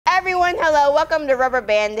everyone, hello. Welcome to Rubber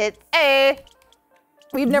Bandits. Hey.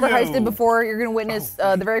 We've never heisted before. You're gonna witness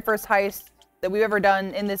the very first heist that we've ever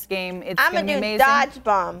done in this game. It's I'm gonna be do amazing. dodge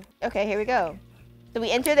bomb. Okay, here we go. So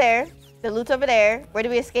we enter there. The loot's over there. Where do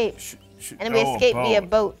we escape? And then we escape via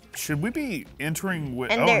boat. Should we be entering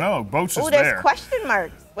with? And oh no, boat's just there's there. question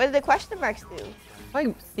marks. What do the question marks do?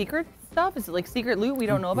 Like secret stuff? Is it like secret loot we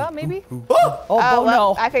don't know about? Maybe. Oh, Oh well,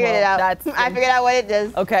 no! I figured it out. I figured out what it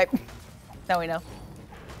does. Okay. Now we know.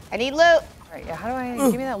 I need loot. All right. Yeah. How do I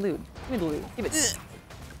give me that loot? Give me the loot. Give it.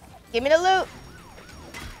 Give me the loot.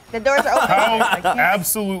 The doors are open. How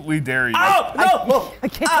absolutely dare you? Oh, I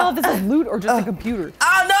can't tell if this is loot or just a computer.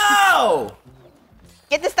 Oh, no!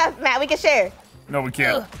 Get the stuff, Matt. We can share. No, we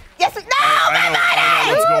can't. Yes. No, I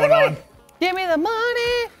know what's going on. Give me the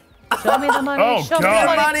money. Show me the money. Oh, Show me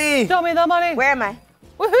God. the money. Show me the money. Where am I?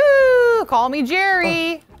 Woohoo! Call me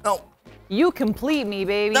Jerry. No. You complete me,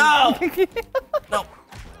 baby. No. No.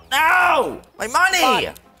 No! My money!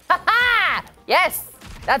 Ha-ha! Yes,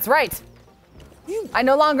 that's right. I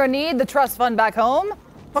no longer need the trust fund back home.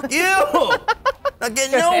 Fuck you! Not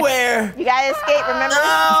getting nowhere! You gotta escape, remember?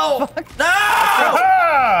 No! No!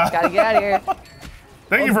 Ah! Gotta get out of here.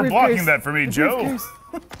 Thank you for blocking that for me, Joe.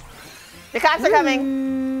 The cops are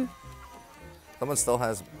coming. Someone still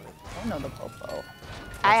has I know the popo.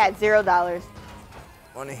 I had $0.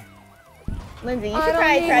 money. Lindsay, you I should don't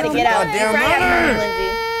probably try to need get out. no You probably goddamn have money, money.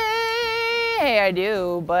 Lindsay. Hey, I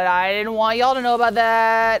do, but I didn't want y'all to know about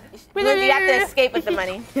that. Lindsay, you have to escape with the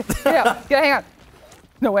money. Yeah, hang on.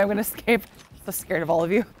 No way I'm gonna escape. I'm so scared of all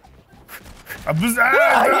of you. You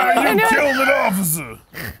killed an officer.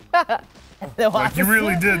 Like you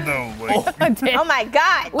really did, though. Like, Oh my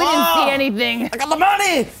God. We didn't see anything. I got the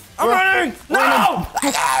money! I'm running! No!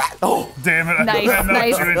 I got it! Oh, damn it! Nice, I know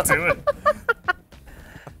nice. you didn't do it. I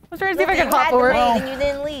was trying to see if I You could hop had the over. money and you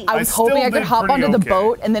didn't leave. I was still hoping I could did hop pretty onto the okay.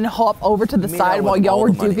 boat and then hop over to the mean side that while with y'all all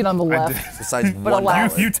were the money? duking on the I left. did. besides But one alas.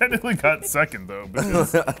 dollar. You technically got second though,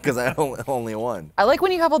 because Because I only won. I like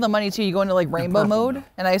when you have all the money too, you go into like rainbow mode,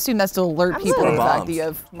 and I assume that's to alert people to throwing the fact bombs. that you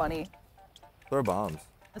have money. Throw bombs.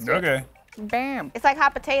 okay. Bam. It's like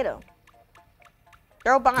hot potato.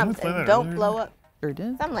 Throw bombs play that and don't earlier? blow up. Sure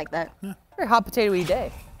did. Something like that. Very hot potato-y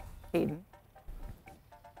day, Hayden.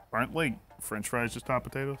 Aren't like French fries just hot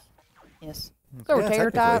potatoes? Yes. So Yeah, tater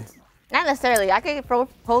technically. tots. Not necessarily. I could get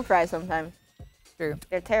cold fries sometimes. True.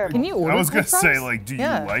 They're terrible. Can you order I was gonna cold say, fries? like, do you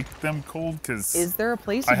Yeah. like them cold? Because Is there a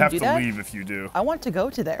place you I can have do to that? leave if you do. I want to go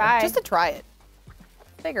to there Bye. just to try it.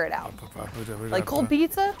 Figure it out. Like cold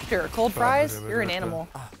pizza? Sure. Cold fries? You're an animal.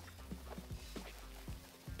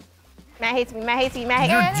 Matt hates me. Matt hates me. Matt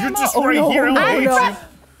hates me. You're just Oh, right no. here. Oh, I hate no. you.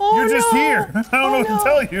 Oh, You're just no. here. I don't know what to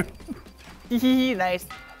tell you. Nice.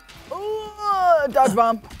 Ooh, dodge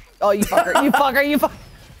bomb. Oh, you fucker. You fucker. You fucker.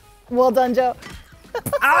 Well done, Joe.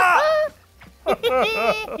 Oh!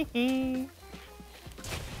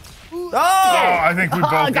 I think we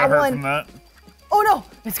both got got hurt one. from that. Oh no!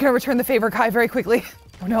 It's gonna return the favor, Kai, very quickly.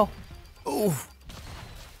 Oh no. Oof.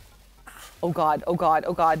 Oh god, oh god,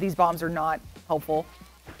 oh god. These bombs are not helpful.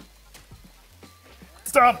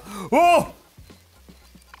 Stop. Oh,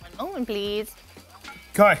 One moment, please.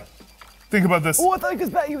 Kai, think about this. Oh, I thought I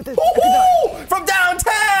could bat you with this. Ooh, from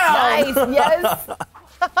downtown! Nice, yes.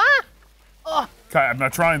 Kai, I'm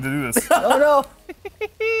not trying to do this. Oh no.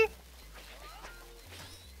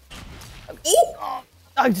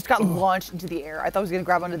 I just got launched into the air. I thought I was gonna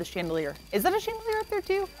grab onto the chandelier. Is that a chandelier up there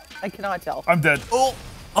too? I cannot tell. I'm dead. Oh!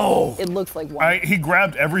 Oh! It looks like one. He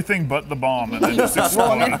grabbed everything but the bomb and then just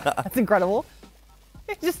exploded. That's incredible.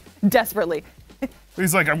 Just desperately.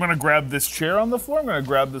 He's like, I'm gonna grab this chair on the floor. I'm gonna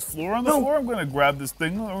grab this floor on the floor. I'm gonna grab this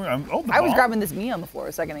thing. The I was bomb. grabbing this me on the floor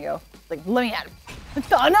a second ago. Like, let me at him.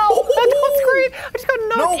 Oh no! That's great! I just got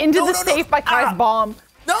knocked No, into no, the no, no. safe by Kai's bomb.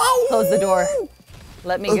 No! Close the door.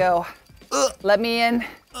 Let me go. Let me in.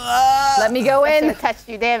 Let me go I should in. have touched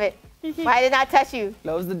you. Damn it. Why did I not touch you?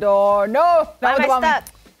 Close the door. No! Why Not with am the I bomb. stuck?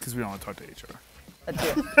 Because we don't want to talk to HR.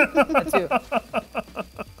 That's you. That's you.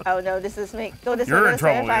 Oh no, this is me. Go this way. You're Go in this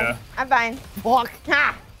way. trouble, I'm yeah. fine. I'm fine. Walk.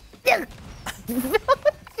 Ha! She's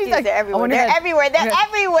Dude, they're everywhere. They're everywhere. They're Those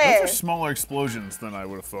everywhere. are smaller explosions than I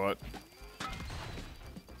would have thought.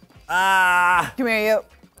 Ah! Come here, you.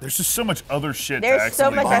 There's just so much other shit. There's to so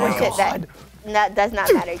accidentally much other bomb. shit that does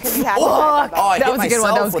not matter because you have to. Oh, I That hit was a good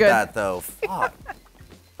one, myself that was with good. that though. Fuck.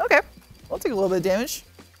 Okay. I'll take a little bit of damage.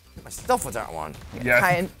 Hit myself with that one. Yeah,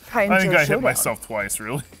 Kai and I think Joe I hit showdown. myself twice,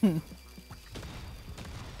 really.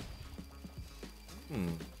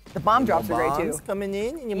 The bomb drops are great too. Bombs coming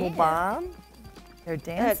in and you move bomb. They're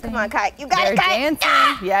dancing. Come on, Kai. You got They're it, Kai.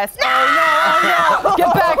 dancing. Yes. Oh no!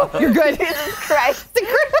 Get back! You're good. Jesus Christ.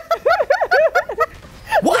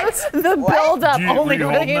 What? The build up, Do you only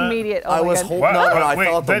rehold for the that? immediate. Oh I my was God. holding. Wow, No, I wait,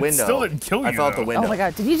 fell out the that window. still didn't kill you, I fell out the though. window. Oh my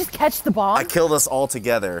God, did you just catch the bomb? I killed us all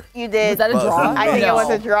together. You did. Was that a But draw? who I think it was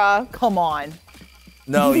a draw. Come on.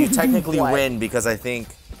 No, you technically What? win because I think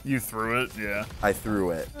You threw it, yeah. I threw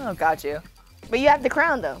it. Oh, got you. But you have the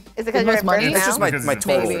crown though. Is it because With you're most in money? first It's now? just my Because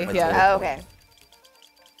total. Maybe, my yeah. total. Oh, okay.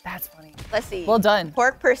 That's funny. Let's see. Well done.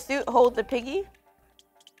 Pork pursuit. Hold the piggy.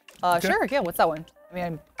 Sure, yeah, what's that one? I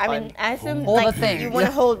mean, I assume Hold like the thing. you want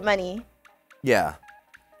to Yeah. hold money. Yeah.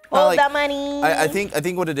 Hold like, the money. I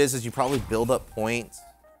think what it is you probably build up points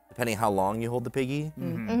depending how long you hold the piggy.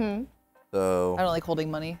 Mm-hmm. So I don't like holding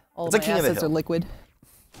money. All It's of like my King of the assets are Hill. liquid.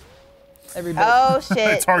 Every bit. Oh shit!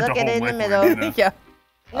 It's hard Look to at it in hold the liquid, middle. you know? Yeah.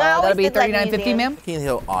 No, I always That'll be did like $39.50, museum. ma'am. King of the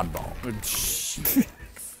Hill oddball.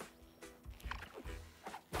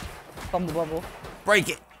 Bum the bubble. Break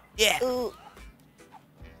it. Yeah. Ooh.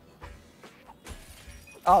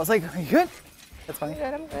 Oh, I was like, are you good? That's funny.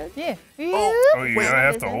 Good, I'm good. Yeah. Oh, you Wait. gotta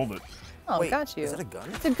have to hold it. Oh, Wait, got you. is that a gun?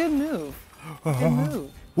 It's a good move. Good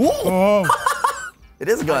move. Oh, It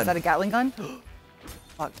is a Is gun. that a Gatling gun?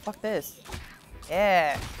 Fuck this.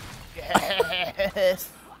 Yeah. Yes.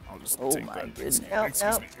 I'll just Oh take my that. goodness. Nope,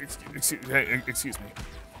 Excuse nope. me. Hey, excuse me.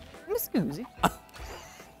 Miss Uzi.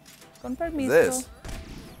 Con permiso. This.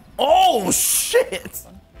 Oh shit!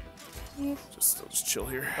 I'll just chill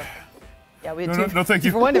here. Yeah, we No, had no, two. no, thank Two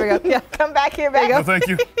you. for one. There we go. Yeah. Come back here, back. No, thank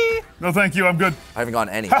you. No, thank you. I'm good. I haven't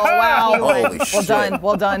gotten any. Oh wow. Holy Well shit. done.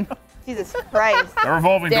 Well done. Jesus Christ. That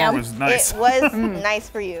revolving Damn. door was nice. It was nice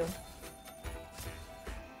for you.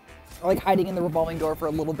 I like hiding in the revolving door for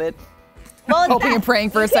a little bit. Well, Hoping and praying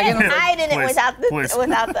for a you can't second. hide in it Please, without the please.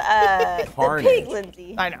 the Carnage. pig,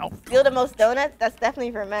 Lindsay. I know. Steal the most donuts. That's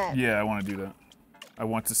definitely for Matt. Yeah, I want to do that. I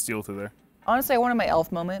want to steal through there. Honestly, I wanted my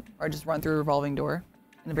elf moment, or I just run through a revolving door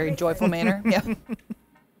in a very joyful manner. Yeah.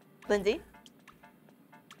 Lindsay.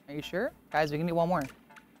 Are you sure? Guys, we can do one more.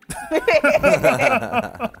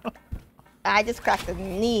 I just cracked a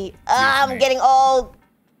knee. I'm getting old.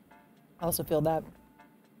 I also feel that.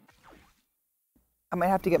 I might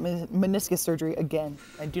have to get meniscus surgery again.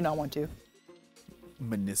 I do not want to.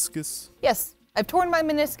 Meniscus? Yes, I've torn my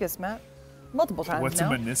meniscus, Matt. Multiple times What's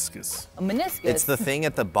now. a meniscus? A meniscus. It's the thing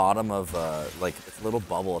at the bottom of like it's a little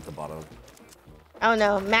bubble at the bottom. Oh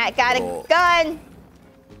no, Matt got Oh. a gun.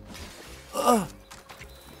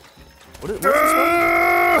 What is this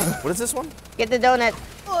one? What is this one? Get the donut.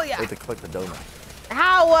 Oh yeah. Wait to click the donut.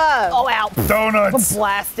 How? Oh wow. Donuts!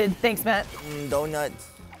 Blasted. Thanks, Matt. Donuts.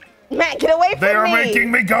 Matt, get away from They are me.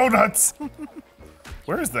 making me go nuts!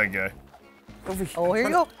 Where is that guy? Over here. Oh, here you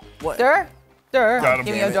go. What? Sir. Sir. Got him.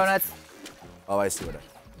 Give me Damn your it. donuts. Oh, I see what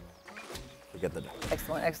I get the donut.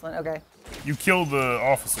 Excellent. Excellent. Okay. You killed the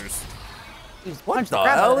officers. You just What punched the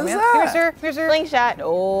crap out hell of them, is man. Here, that? sir. Here, sir. Slingshot.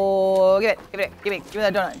 Oh, give it. Give it. Give me. Give me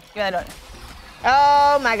that donut. Give me that donut.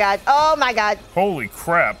 Oh my god. Oh my god. Holy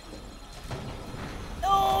crap.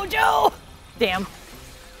 Oh, Joe. Damn.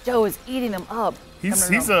 Joe is eating them up. He's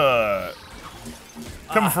No.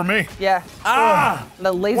 coming for me. Yeah. Ah!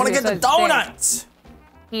 The laser. Want to get the donuts?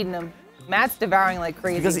 Eating them. Matt's devouring like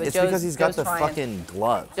crazy. Because but it's Joe's, because he's got Joe's the trying. fucking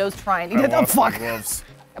glove. Joe's trying. I Get the lost my fuck. gloves.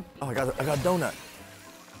 Oh, I got a donut.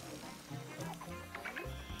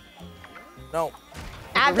 No.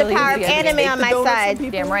 I have the really power is of the end. anime Take on the my donuts side. and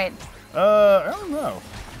people- Damn right. I don't know.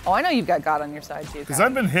 Oh, I know you've got God on your side too. Because Kyle.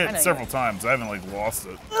 I've been I know hit you several do. times. I haven't like lost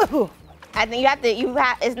it. I think you have to.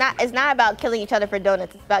 It's not about killing each other for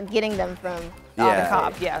donuts. It's about getting them from. Oh, the Yeah.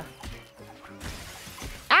 cop. Yeah.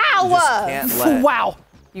 Ow! You just can't let. Wow.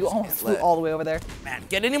 You almost flew let- all the way over there. Man,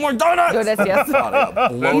 get any more donuts? Donuts, yes. Oh, they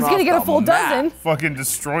got blown He's gonna off get a the full map. dozen. Fucking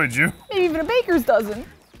destroyed you. Maybe even a baker's dozen.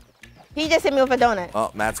 He just hit me with a donut.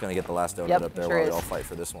 Oh, Matt's gonna get the last donut Yep, up there sure while we is. all fight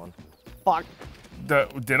for this one. Fuck.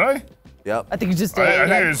 Did I? Yep. I think you just did. I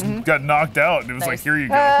think I yeah. just got knocked out. And it was like, Nice. here you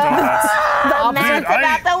go. Donuts. The opposite. Matt's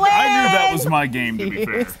about to win. I knew that was my game, to be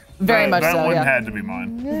fair. Very much that so, one yeah. had to be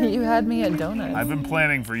mine. You had me at donuts. I've been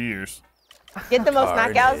planning for years. Get the most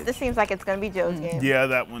Carnage. knockouts. This seems like it's gonna be Joe's game. Yeah,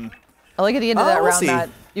 that one. I like at the end of Oh, that we'll round see. that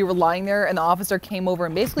you were lying there and the officer came over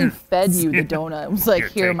and basically fed you the donut. It was like, Here,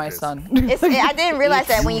 here, take my this." son. I didn't realize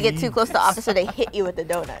that when you get too close to the officer, they hit you with the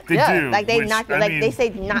donut. They Yeah, do. Like they which, knock you. I Like mean, they say,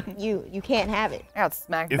 knock you. You can't have it. I got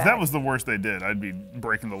smacked if back. that was the worst they did, I'd be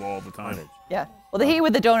breaking the law all the time. Yeah. Well, they hit you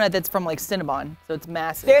with the donut that's from like Cinnabon, so it's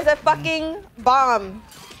massive. There's a fucking bomb.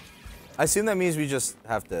 I assume that means we just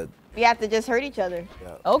have to. We have to just hurt each other.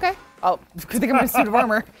 Okay. Oh, good thing I'm in a suit of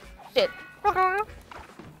armor. Shit.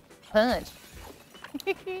 Punch.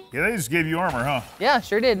 Yeah, they just gave you armor, huh? Yeah,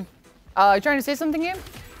 sure did. You trying to say something, Game?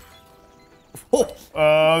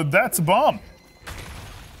 That's a bomb.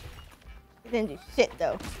 It didn't do shit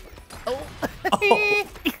though.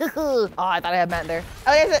 Oh, I thought I had Matt there.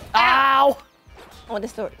 Oh, there's a. Ow! Oh, the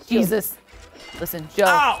sword. Jesus. Listen, Joe.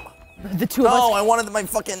 Ow! The two of us. No, I wanted my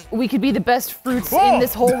fucking. We could be the best fruits Whoa. in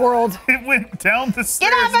this whole world. It went down the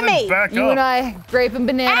stairs off of and then me. back You up. and I, grape and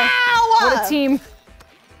banana. Ow! What a team.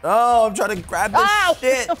 Oh, I'm trying to grab this Ow!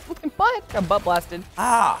 shit. My butt. I'm butt blasted.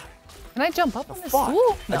 Ah, Can I jump up on this fuck.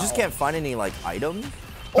 stool? I just can't find any like items.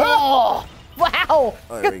 Oh! Wow! Oh,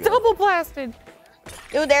 there Got we go. double blasted.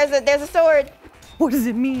 Dude, there's a sword. What does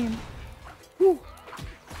it mean?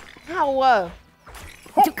 Ow.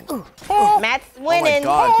 Matt's Oh my winning.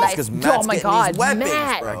 god, Nice. because Oh Matt's my getting God, these weapons,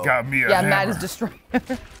 Matt. bro. Got me a Yeah, hammer. Matt is destroying. A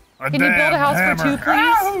Can you build a house for two,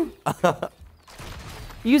 please?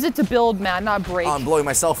 Use it to build, Matt, not break. Oh, I'm blowing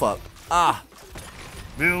myself up. Ah,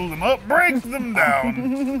 Build them up, break them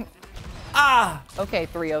down. ah. Okay,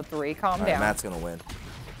 303, calm All right, down. Matt's gonna win.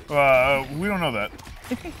 We don't know that.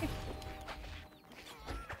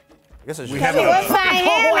 I guess I should. We Tell me have what's my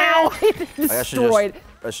hammer. Wow!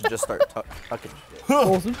 I should just start tucking shit.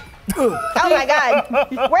 Oh my god.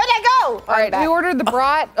 Where'd that go? All right, we ordered the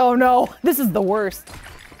brat. Oh no, this is the worst.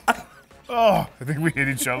 Oh, I think we hit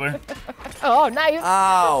each other. Oh, nice.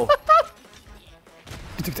 Ow.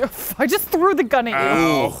 I just threw the gun at you.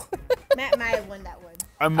 Ow. Matt might have won that one.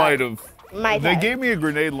 I might have. Might They have. gave me a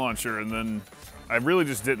grenade launcher, and then I really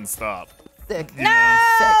just didn't stop. Sick.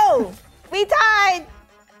 No! We tied.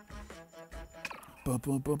 All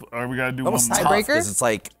right, we gotta do That one was more. tough Tiebreaker? because it's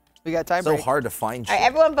like We got so tiebreak. hard to find All right, shit.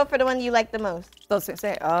 everyone vote for the one you like the most. So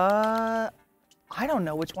say, I don't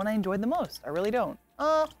know which one I enjoyed the most. I really don't.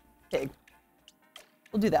 Pig.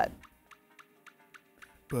 We'll do that.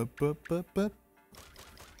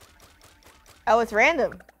 Oh, it's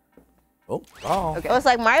random. Oh. Okay. Oh, it's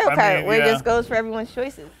like Mario I Kart, mean, where it yeah. just goes for everyone's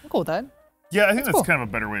choices. I'm cool with that. Yeah, I think that's cool. kind of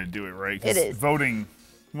a better way to do it, right? 'Cause It is. Voting,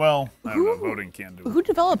 well, I don't know. Voting can do Who it.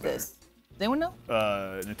 developed this? Does anyone know?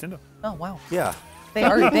 Nintendo. Oh wow. Yeah. They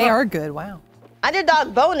are good. Wow.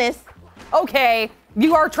 Underdog bonus. Okay,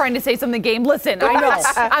 you are trying to say something, game. Listen, I know.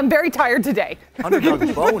 I'm very tired today.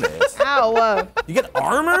 Underdog bonus. Ow. You get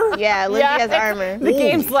armor? Yeah, Lindsay has armor. The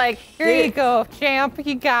game's like, here you go, champ.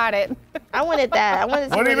 You got it. I wanted that. I wanted to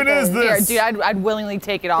see What where even it is goes. this? Here, dude, I'd willingly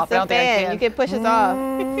take it off. It's I a don't think I fan. can. You can push us off.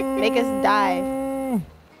 Make us die.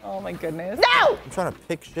 Oh my goodness. No! I'm trying to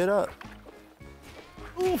pick shit up.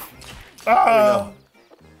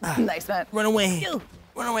 Nice, man. Run away.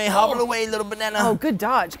 Run away. Hobble away, little banana. Oh, good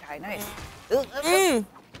dodge, guy. Nice.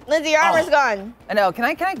 Lindsay, your armor's gone. I know. Can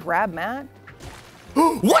I grab Matt?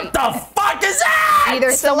 What the fuck is that? Either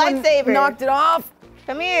It's a someone lightsaber. knocked it off.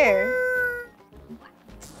 Come here.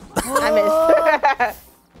 I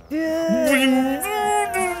Yes.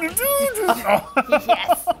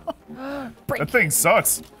 That thing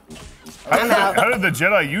sucks. I'm out. How did the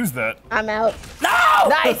Jedi use that? I'm out. No!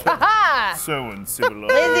 Nice. Haha. So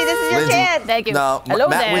uncivilized. Lindsay, this is your Lindsay. chance. Thank you. No, Hello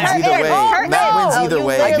Matt there. wins Hurt either it, way. hurt Matt it. wins Oh, either you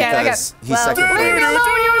way win. because he's Well, second place.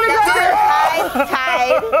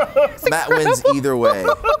 Tied. Matt wins either way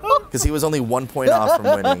because he was only 1 point off from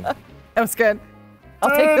winning. That was good.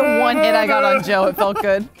 I'll take the one hit I got on Joe. It felt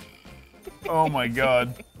good. Oh my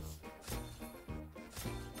god.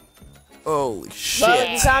 Holy Well, you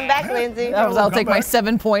shit. come back, Lindsay. I'll take my back.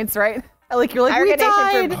 7 points, right? You're like, Our we donation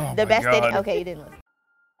died. for Oh the my best God. thing. Okay, you didn't win.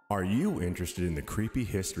 Are you interested in the creepy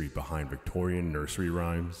history behind Victorian nursery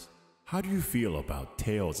rhymes? How do you feel about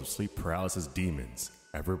tales of sleep paralysis demons?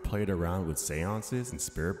 Ever played around with seances and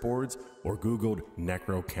spirit boards or Googled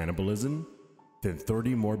necro-cannibalism? Then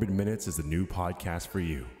 30 Morbid Minutes is the new podcast for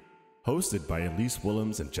you. Hosted by Elise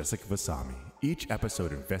Willems and Jessica Vasami, each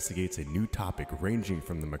episode investigates a new topic ranging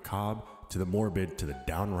from the macabre to the morbid to the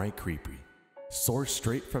downright creepy. Sourced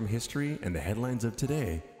straight from history and the headlines of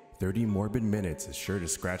today, 30 Morbid Minutes is sure to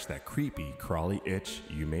scratch that creepy, crawly itch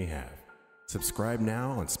you may have. Subscribe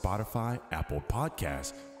now on Spotify, Apple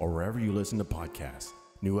Podcasts, or wherever you listen to podcasts.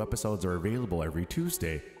 New episodes are available every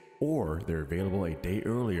Tuesday, or they're available a day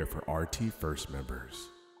earlier for RT First members.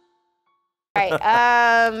 All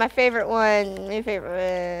right, my favorite one. My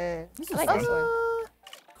favorite one. I like this one.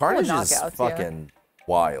 Carnage is knockouts, yeah. fucking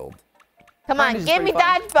wild. Come on, Carnage is give me pretty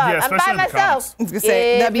fun. dodge bump. Yeah, I'm especially by in the myself. comics. I was gonna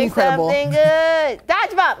say, that'd be Give me incredible. Something good.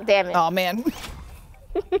 Dodge bump, damn it. Oh man.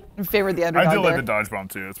 I favored the I underdog do like there. the dodge bomb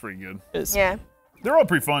too. That's pretty good. Yeah. They're all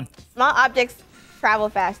pretty fun. Small objects travel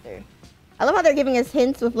faster. I love how they're giving us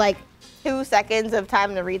hints with like 2 seconds of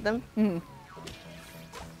time to read them.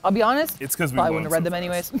 I'll be honest. It's 'cause we probably load wouldn't have read so them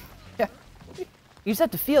anyways. Yeah. You just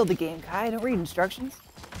have to feel the game, Kai. Don't read instructions.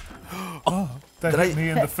 That Did hit I- me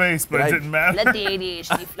in the face, but did it I- didn't matter. Let the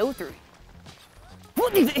ADHD flow through.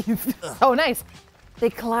 Oh, nice. They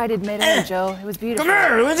collided midair, Joe. It was beautiful.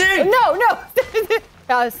 Come here, Lindsay! No.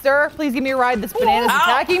 Sir, please give me a ride. This banana's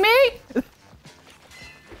attacking me.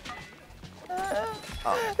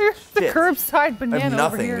 There's the curbside banana I have over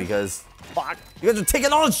nothing here. because Fuck. you guys are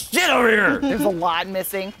taking all the shit over here. There's a lot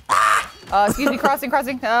missing. Excuse me, crossing.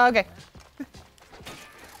 Okay.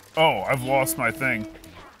 Oh, I've lost my thing.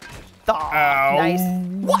 Oh, Ow. nice.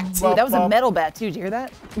 What? Ooh, that was a metal bat too. Did you hear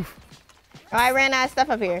that? Oh, I ran out of stuff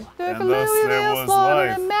up here. And thus there was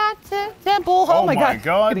life. Temple. Oh, my god.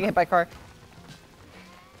 Getting hit by a car.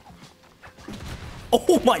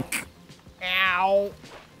 Oh my. Ow.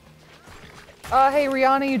 Hey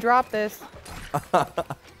Rihanna, you dropped this. Take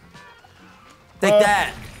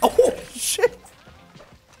that. Oh shit.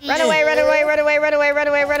 Run away, run away, run away, run away, run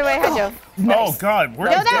away, run away. Hi, Joe. Oh god,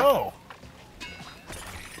 where'd it go?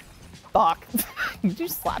 Fuck. Did you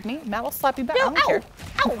slap me? Matt will slap you back. I don't care.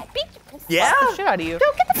 Ow, beat Yeah. Slap the shit out of you. Joe,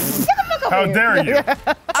 get the fuck over How here. dare you?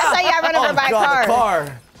 That's how you got run over by a God, car. the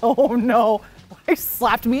car. Oh no. You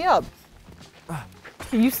slapped me up.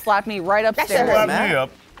 You slapped me right That upstairs. shit hurt. Slap me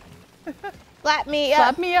up. Slap me up.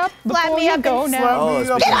 Slap me up Slap before me you up go and now. Slap Oh, me it's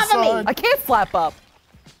up Get off of me. inside. I can't slap up.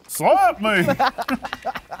 Slap me.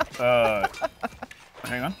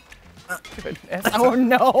 Hang on. Goodness. Oh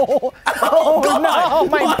no. Oh no.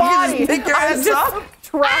 My Come on, body. you just pick your ass up.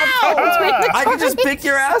 Trapped in between the I can just pick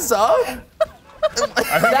your ass up. I think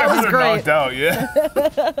That I was was great. knocked out, yeah.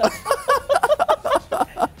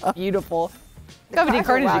 Beautiful. Got me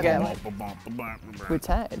carnage wild, again. We're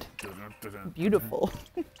tied. Beautiful.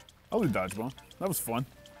 I'll do dodgeball. That was fun.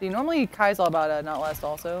 See, normally Kai's all about not last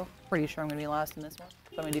also. Pretty sure I'm gonna be last in this one.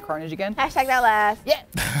 So I'm gonna do carnage again. Hashtag that last. Yeah.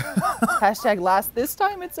 Hashtag last this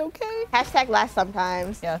time, it's okay. Hashtag last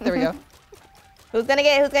sometimes. Yeah, there we go. Who's gonna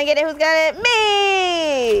get it? Who's gonna get it? Who's gonna get it?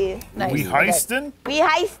 Me! Nice. We Okay. heisting? We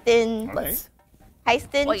heisting. Okay.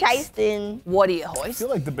 Heisting, Hoist. heisting. What do you I hoist? feel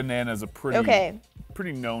like the banana's a pretty, Okay.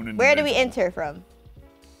 pretty known and Where do we enter from?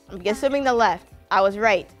 I'm assuming the left. I was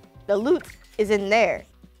right. The loot is in there.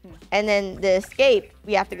 And then the escape,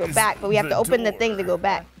 we have to go back, but we have to open the thing to go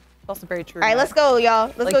back. It's also very true. All right, let's go, y'all.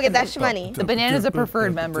 Let's Like go get the- that shmoney. The banana's a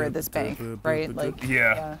preferred member at this bank, right? Like,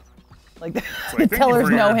 Yeah. Like the, So the thank you tellers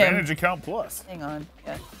for your know him. Advantage account plus. Hang on.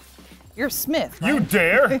 Yeah. You're Smith. You right?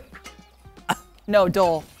 dare? No,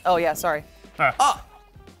 Dole. Oh yeah, sorry. Can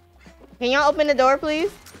y'all open the door,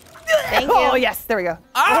 please? Thank you. Oh yes, there we go.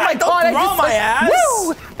 Oh my god, I throw just my ass.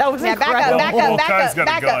 Woo! That was Yeah, back incredible. up, back Oh, up, back Kai's up, got a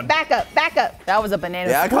back gun. up, back up, back up. That was a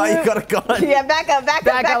banana. Yeah, I call you got a gun. Yeah, back up, back up,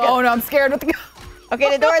 Back back up. up. Oh no, I'm scared with the gun. Okay,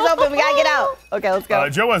 the door is open. We gotta get out. Okay, let's go.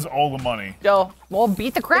 Joe has all the money. Joe, we'll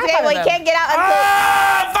beat the crap Okay, out well, of you them. can't get out until.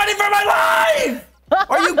 Ah, I'm fighting for my life.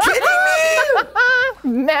 Are you kidding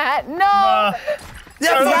me? Matt, no. Yeah,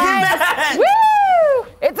 fucking Matt. Woo!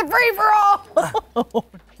 It's a free for all. Oh,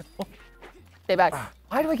 no. Stay back.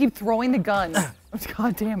 Why do I keep throwing the gun?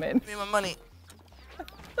 God damn it. Give me my money.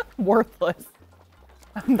 Worthless.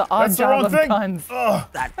 I'm the odd That's the job wrong of thing. guns. Ugh.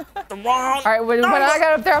 That's the wrong. All right, when I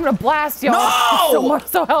get up there, I'm gonna blast y'all. No!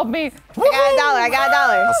 So help me. I got a dollar. I got a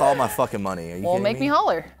dollar. That's all my fucking money. Are you Well, kidding make me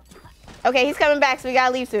holler. Okay, he's coming back, so we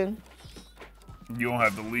gotta leave soon. You don't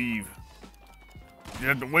have to leave. You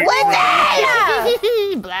have to wait.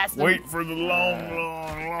 Blast them. Wait for the long.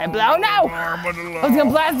 And blow now. arm of the law. I was gonna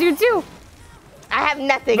blast you too. I have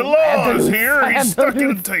nothing. The law is here. I have He's the stuck in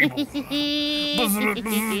loot. the table.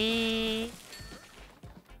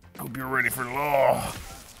 Hope you're ready for the law.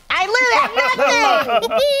 I literally have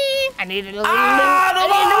nothing. I need a little Ah,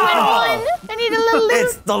 I need a little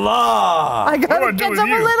It's the law. I What do gotta I do catch with up a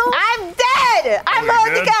you? little. I'm dead. I'm you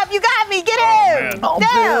holding dead? up. You got me. Get man. him. Oh,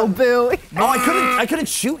 Damn. boo, boo. Oh, I couldn't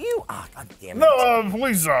shoot you. Ah, god damn it. No,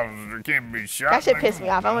 police officer can't be shot. That shit pissed me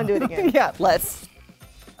off. I'm gonna do it again. Yeah, let's.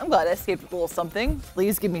 I'm glad I escaped with a little something.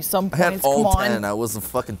 Please give me some I had points. all Come 10. on. I was the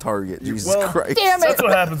fucking target. Jesus well, Christ. Damn it. That's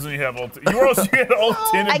what happens when you have all. You had all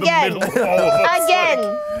 10 in Again. the middle of all of us.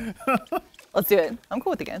 Again. Let's do it. I'm cool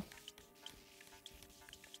with it again.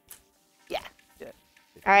 Yeah, do it.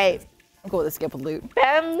 All right. I'm cool with the skip with loot.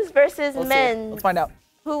 Femmes versus Let's see. men. Let's find out.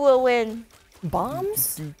 Who will win?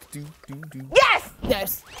 Bombs? Yes.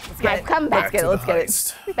 Yes. I've come back. Let's get it. Let's get it.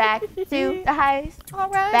 Heist. Back to the heist. All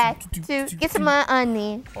right. Back to get some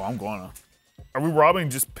money. Oh, I'm gonna. Are we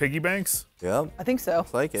robbing just piggy banks? Yep. I think so.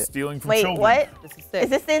 Looks like it. Stealing from Wait, children? what? This is sick. Is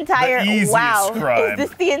this the entire? The easiest wow. crime. Is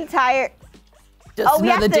this the entire? Just we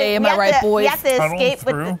have another to- day, am we I have right, to- boys? We have to Tunnel escape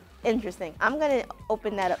with through? the. Interesting. I'm gonna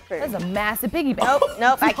open that up first. That's a massive piggy bank. Nope.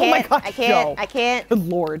 Nope. I Oh my can't. God, I can't. Joe. I can't. Good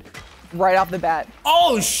lord. Right off the bat.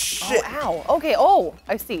 Oh, shit. Ow. Okay. Oh,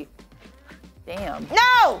 I see. Damn.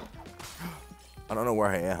 No. I don't know where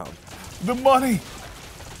I am. The money.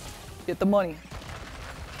 Get the money.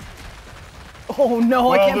 Oh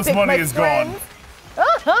no, I Well, can't this pick money my is gone. friends.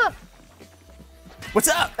 Uh-huh. What's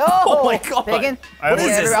up? Oh, my god. Picking. What is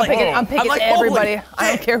this? I'm picking, Whoa. I'm picking like, everybody. holy I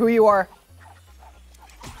don't care who you are.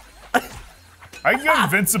 I can get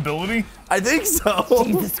invincibility. I think so.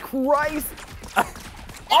 Jesus Christ.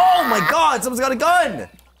 Oh my god, someone's got a gun.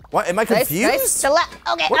 What, am I confused? nice. To left.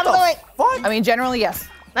 Okay, What I'm the going. fuck? I mean, generally, yes.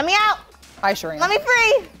 Let me out. I sure am. Let me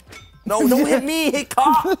free. No, don't hit me, hit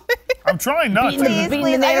cop. I'm trying not Beating to. the- Please, beating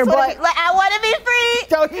please. the I just neighbor want to butt. be. I want to be free.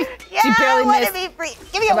 Don't- Yeah, she barely I want missed. to be free.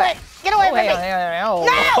 Give me away. Get away from me. No.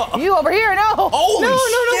 No! You over here, no. Holy no,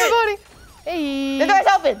 shit. no, buddy. Hey. The door's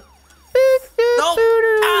open. No.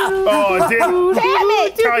 Ah. Oh, damn. Damn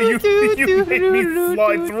it. God, you made me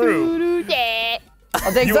fly through. Yeah.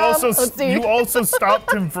 I'll take You some. Let's see. also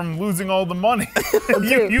stopped him from losing all the money.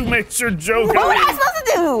 you made sure Joe What got am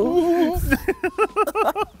I supposed to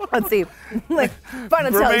do? Let's see. Like,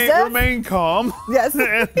 final tell you, remain calm. Yes.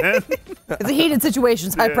 And then, It's a heated situation.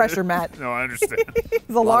 It's high pressure, Matt. no, I understand. There's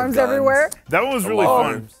alarms guns. everywhere. That one was really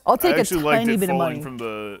fun. I'll take I a actually liked tiny it bit of falling money. from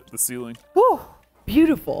the ceiling. Whew.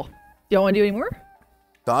 Beautiful. You don't want to do any more?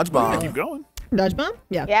 Dodge bomb. Keep going. Dodge bomb?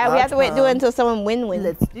 Yeah. Yeah, we have to wait do it until someone wins,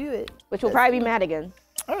 Let's do it. which will probably be Matt again.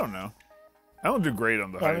 I don't know. I don't do great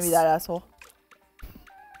on the Let me be heist. that asshole.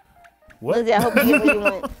 What? Lindsay, I hope you get what you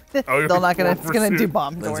want. Oh, you're They're not gonna. It's gonna do pursuit.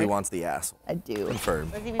 bombs. Don't Lindsay worry. wants the asshole. I do.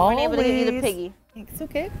 Confirmed. Lindsay, we weren't able to give you the Always. piggy. It's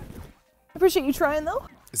okay. I appreciate you trying though.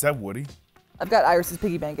 Is that Woody? I've got Iris's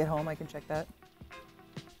piggy bank at home. I can check that.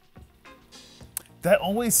 That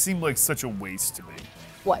always seemed like such a waste to me.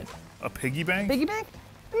 What? A piggy bank? Piggy bank?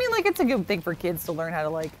 I mean, like, it's a good thing for kids to learn how to,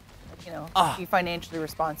 like, you know, be financially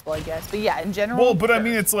responsible, I guess. But yeah, in general. Well, but I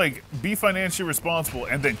mean, it's like, be financially responsible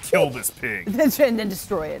and then kill this pig. and then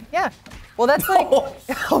destroy it. Yeah. Well, that's like.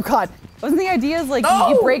 Oh God. Wasn't the idea is like you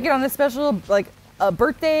No! break it on a special like a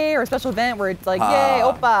birthday or a special event where it's like yay,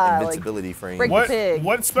 opa, like Invincibility frame. break What the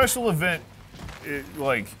pig. special event,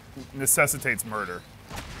 like, necessitates murder?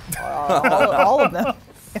 all of them.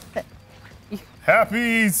 Happy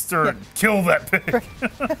Easter! Kill that pig!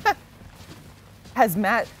 Has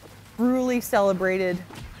Matt truly celebrated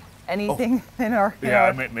anything in our? in Yeah,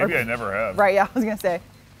 our- maybe I never have. Right. Yeah, I was gonna say.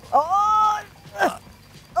 Oh.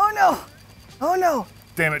 Oh no. Oh no.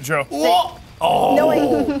 Damn it, Joe. Whoa! Oh!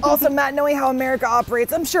 Knowing also Matt, knowing how America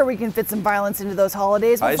operates, I'm sure we can fit some violence into those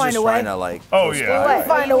holidays. I We'll was find just a way. trying to like. Oh, push yeah. back. What?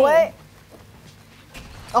 We'll find a way.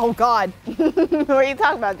 Oh God. What are you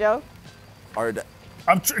talking about, Joe? Hard.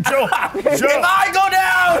 Joe! If Joe! I go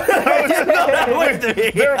down! With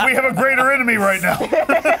me. We have a greater enemy right now.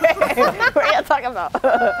 What are you talking about? What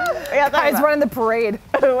are you talking Guys about? running the parade.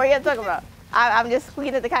 What are you talking about? I'm just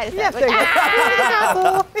squeaking at the kite. Yeah, Like, there you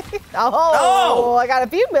go. Oh, I got a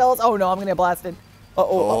few bills. Oh no, I'm gonna get blasted.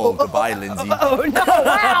 Oh, goodbye, Lindsay. Oh no!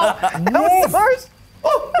 Wow, that was the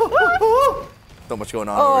worst. So much going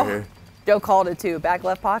on Oh. over here. Joe called it too. Back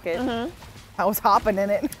left pocket. I was hopping in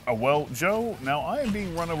it. Well, Joe, now I am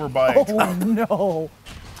being run over by a truck. Oh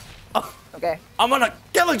no. Okay. I'm gonna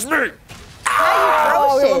killing spree.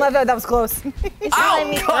 Oh, shit. well, that was close. letting me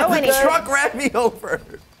Ow! throw God, the anything. truck ran me over.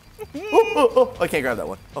 I can't grab that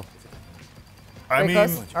one. Oh. I Very mean,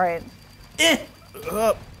 close. All right. Eh.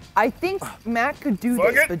 I think Matt could do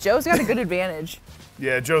Fuck this, it. but Joe's got a good advantage.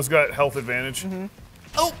 yeah, Joe's got health advantage.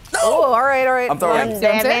 Oh no! Oh, all right, all right. I'm throwing. See The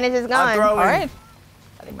what I'm saying? advantage is I'm gone. throwing. All right.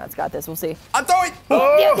 I think Matt's got this. We'll see. I'm throwing.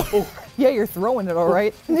 Oh! Yeah, you're throwing it all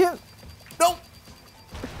right. Yeah. No.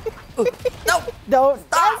 No. Don't.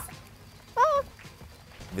 Ah.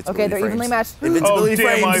 Okay, they're evenly matched. Invincibility Oh,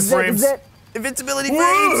 damn, I frames. frames. Zit. Invincibility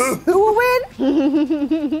frames. Who will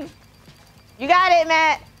win? You got it,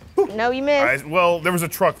 Matt. No, you missed. Well, there was a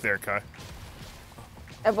truck there, Kai.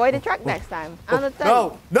 Avoid the truck next time. I don't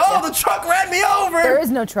know. No, no, the truck ran me over. There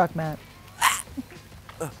is no truck, Matt.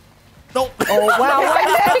 No. Oh wow!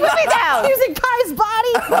 Put me down. Using Kai's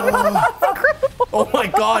body. Oh my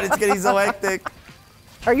God, it's getting so hectic.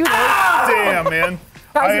 Are you? Damn, man.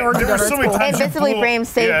 Guys, an organ There were donor, so it's many cool. times you Invincibly blew- frame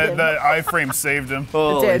saved yeah, him. that iframe saved him.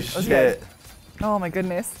 Holy did. It was good. shit. Oh my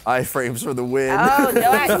goodness. Iframes for the win. Oh,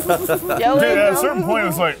 Joe. Dude, at a certain point, it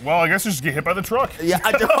was like, well, I guess I just get hit by the truck. Yeah,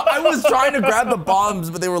 I was trying to grab the bombs,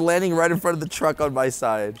 but they were landing right in front of the truck on my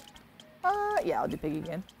side. Yeah, I'll do pig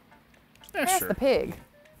again. Yeah, That's sure. the pig.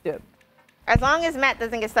 Do it. As long as Matt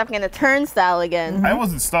doesn't get stuck in a turnstile again. I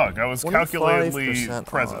wasn't stuck. I was calculatedly 25%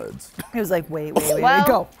 present. odds. He was like, wait, Well-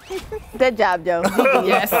 go. Good job, Joe.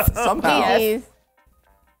 Yes. Somehow. GG's.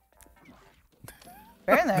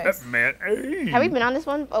 Very nice. Man, hey. Have we been on this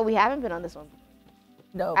one? Oh, we haven't been on this one.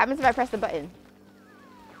 No. What happens if I press the button?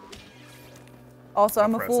 Also,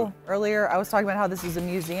 I'm a press fool. it. Earlier, I was talking about how this is a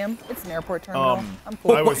museum. It's an airport terminal. I'm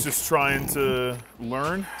cool. I was just trying to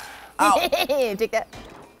learn. Take that.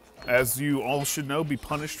 As you all should know, be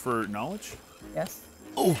punished for knowledge. Yes.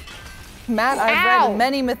 Oh, Matt, I've Ow. read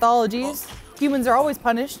many mythologies. Humans are always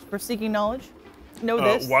punished for seeking knowledge. Know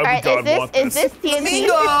this. Why All would right, God want is this? this TNT?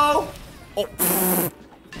 bingo!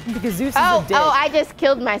 Because Zeus is Oh, a dick. I just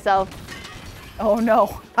killed myself. Oh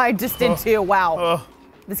no, I just did too. Wow. Uh,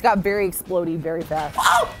 This got very explodey very fast.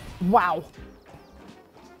 Wow.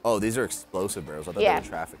 Oh, these are explosive barrels. I thought Yeah. they were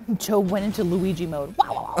traffic. Joe went into Luigi mode.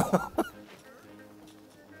 Wow. Wow,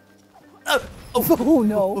 wow. Oh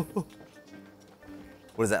no.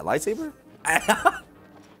 What is that, lightsaber?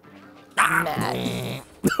 Matt.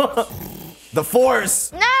 The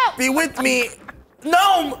Force! No! Be with me!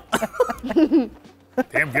 Gnome!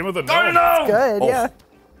 damn, give it the Got a gnome. gnome! Good, Oh. yeah.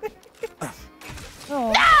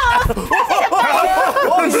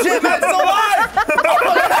 Oh shit, Matt's still alive!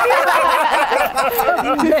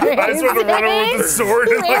 I just want to run over with the sword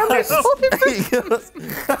and like,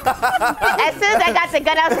 As soon as I got the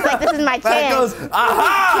gun, I was like, this is my Matt chance. goes,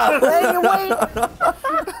 aha!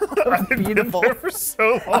 I've been Beautiful. there for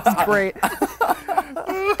so long. Great.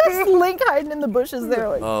 There's Link hiding in the bushes there.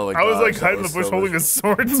 Like, Oh my god. I was like hiding in the bush holding a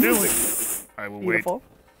sword too. Like, I will beautiful.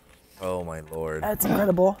 Oh my lord. That's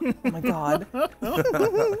incredible. Oh my god. All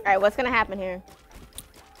right, what's gonna happen here?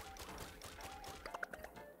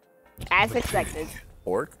 As expected.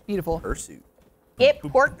 Pork? Beautiful. Pursuit. Get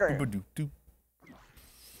wait. porker. Boop-a-doop-doop.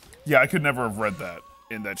 Yeah, I could never have read that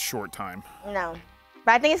in that short time. No.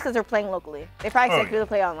 But I think it's because they're playing locally. They probably Oh, expect people to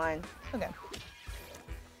play online. Okay.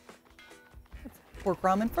 Pork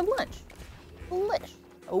ramen for lunch. Delish.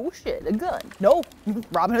 Oh shit, a gun. No,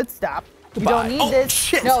 Robin Hood, stop. You Goodbye. don't need Oh, this.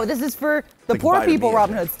 shit. No, this is for the Like, poor goodbye to people, me,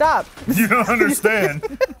 Robin okay. Hood, stop. You don't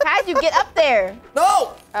understand. How'd you get up there?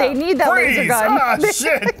 No! They need that laser Freeze! gun. Ah,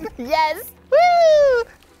 shit! Yes. Woo!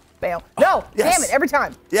 Bam. No, Yes. damn it, every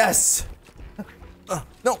time. Yes!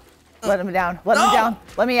 No! Let him down. Let No. him down.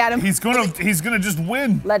 Let me at him. He's gonna just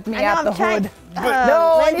win. Let me I know, at I'm the trying- hood. Uh,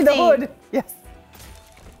 No, I need the Lindsay. hood. Yes.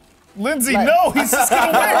 Lindsay, Let- no, he's just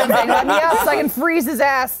gonna win. Let me out so I can freeze his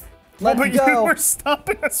ass. Let But him you go. were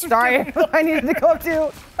stopping us. from Sorry, getting- I needed to go up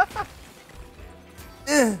too.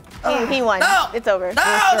 He won. No! It's over. No!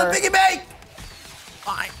 sure. The piggy bank!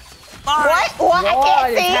 Fine. Fine. What? What? I What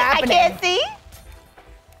can't is see. happening? I can't see.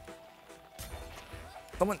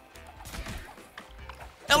 Someone.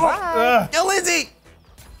 Ugh. Yo, Lindsay!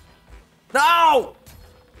 No!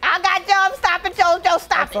 I got Joe. Stop it, Joe.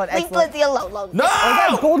 Stop Excellent, it. Leave excellent. Lindsay alone. No!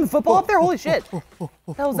 That golden football up there? Holy shit. What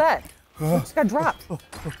the hell was that? It just got dropped.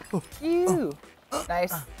 Ew.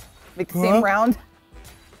 Nice. Make the same round.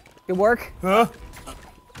 Good work. Huh?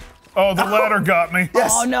 Oh, the ladder got me.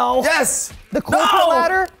 Yes! Oh, no. Yes! The corporate No!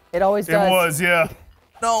 ladder? It always It does. was, yeah.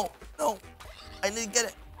 No! No! I need to get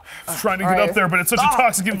it. Trying to get Alright. up there, but it's such a Ah,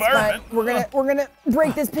 toxic Right, environment. we're gonna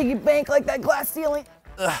break this piggy bank like that glass ceiling.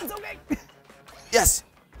 It's okay. Yes!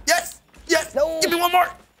 Yes! Yes! No. Give me one more!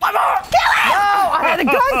 One more! No, I had a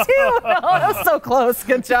gun too. No, that was so close.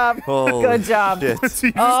 Good job. Holy Good job. shit.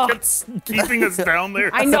 He just kept keeping us down there.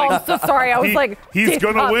 I know. I'm so sorry. I was like, he's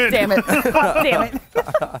gonna win. Damn it. Damn it.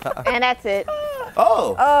 And that's it.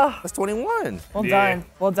 Oh! That's 21. Well Yeah. done.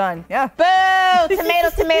 Well done. Yeah. Boo!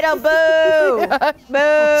 Tomato, boo!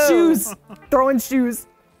 Boo! Shoes. Throwing shoes.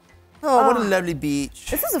 Oh, what a lovely beach.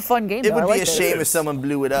 This is a fun game. It though. would I be like a this. shame if someone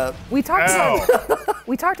blew it up. We talked Ow.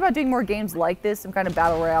 about doing more games like this, some kind of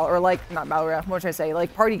battle royale, or like not battle royale. What should I say?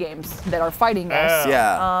 Like party games that are fighting us.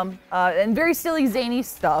 Yeah. Yeah. And very silly, zany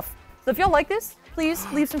stuff. So if y'all like this, please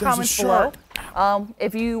leave some There's a comments below. shark.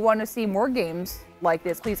 If you want to see more games like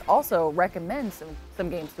this, please also recommend some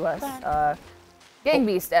games to us. Gang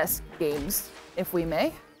Beast-esque games, if we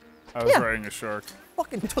may. I was Yeah. riding a shark.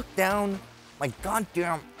 Fucking took down my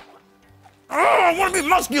goddamn. Oh, I want to be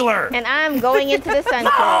muscular! And I'm going into the sunset.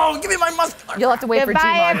 No! Give me my muscular! You'll have to wait Goodbye, for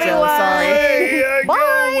Gmon, Joe. everyone. Sorry. Hey, I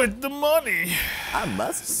Bye. go with the money. I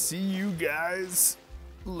must. See you guys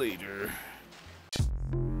later.